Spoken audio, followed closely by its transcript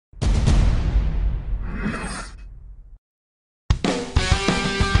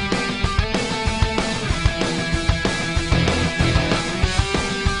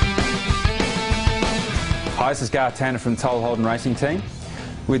Hi, this is Garth Tander from the Toll Holden Racing Team.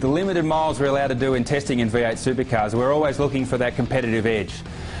 With the limited miles we're allowed to do in testing in V8 Supercars, we're always looking for that competitive edge.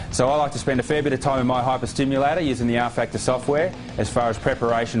 So I like to spend a fair bit of time in my Hyper Stimulator using the R-Factor software as far as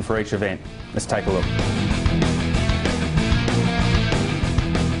preparation for each event. Let's take a look.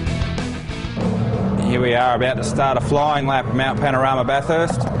 Here we are about to start a flying lap at Mount Panorama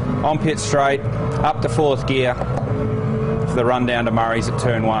Bathurst, on pit straight, up to fourth gear for the run down to Murray's at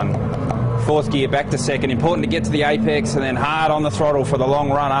turn 1. Fourth gear back to second, important to get to the apex and then hard on the throttle for the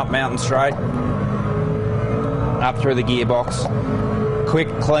long run up mountain straight. Up through the gearbox. Quick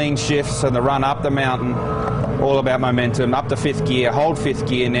clean shifts and the run up the mountain, all about momentum. Up to fifth gear, hold fifth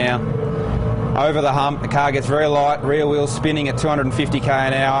gear now. Over the hump, the car gets very light, rear wheels spinning at 250 k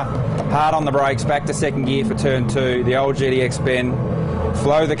an hour. Hard on the brakes, back to second gear for turn 2, the old GTX bend.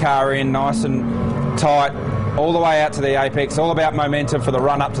 Flow the car in nice and tight, all the way out to the apex, all about momentum for the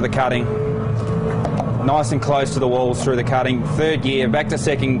run up to the cutting. Nice and close to the walls through the cutting. Third gear, back to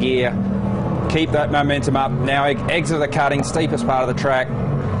second gear. Keep that momentum up. Now exit the cutting, steepest part of the track,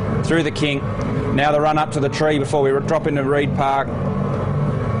 through the kink. Now the run up to the tree before we drop into Reed Park.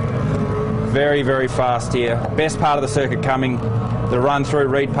 Very, very fast here. Best part of the circuit coming. The run through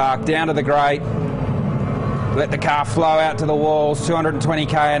Reed Park, down to the grate. Let the car flow out to the walls, 220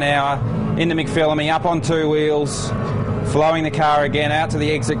 k an hour. Into McPhillamy, up on two wheels. Flowing the car again out to the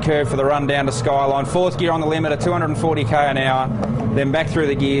exit curve for the run down to Skyline. Fourth gear on the limit at 240 k an hour. Then back through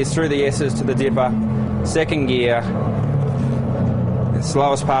the gears, through the S's to the dipper. Second gear. The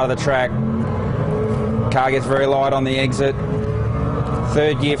slowest part of the track. Car gets very light on the exit.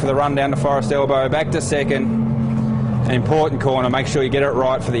 Third gear for the run down to Forest Elbow. Back to second. An important corner. Make sure you get it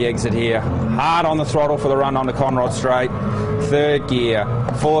right for the exit here. Hard on the throttle for the run onto Conrod Straight. Third gear.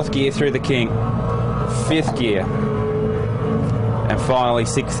 Fourth gear through the kink. Fifth gear. And finally,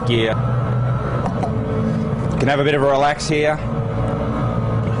 sixth gear. You can have a bit of a relax here.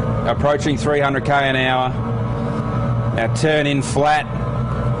 Approaching 300 k an hour. Now turn in flat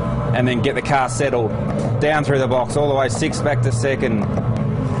and then get the car settled. Down through the box, all the way sixth back to second.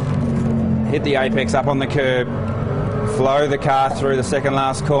 Hit the apex up on the curb. Flow the car through the second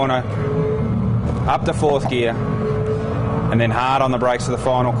last corner. Up to fourth gear. And then hard on the brakes for the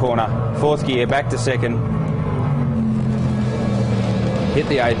final corner. Fourth gear, back to second. Hit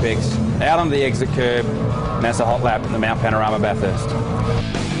the apex, out onto the exit curb, and that's a hot lap at the Mount Panorama Bathurst.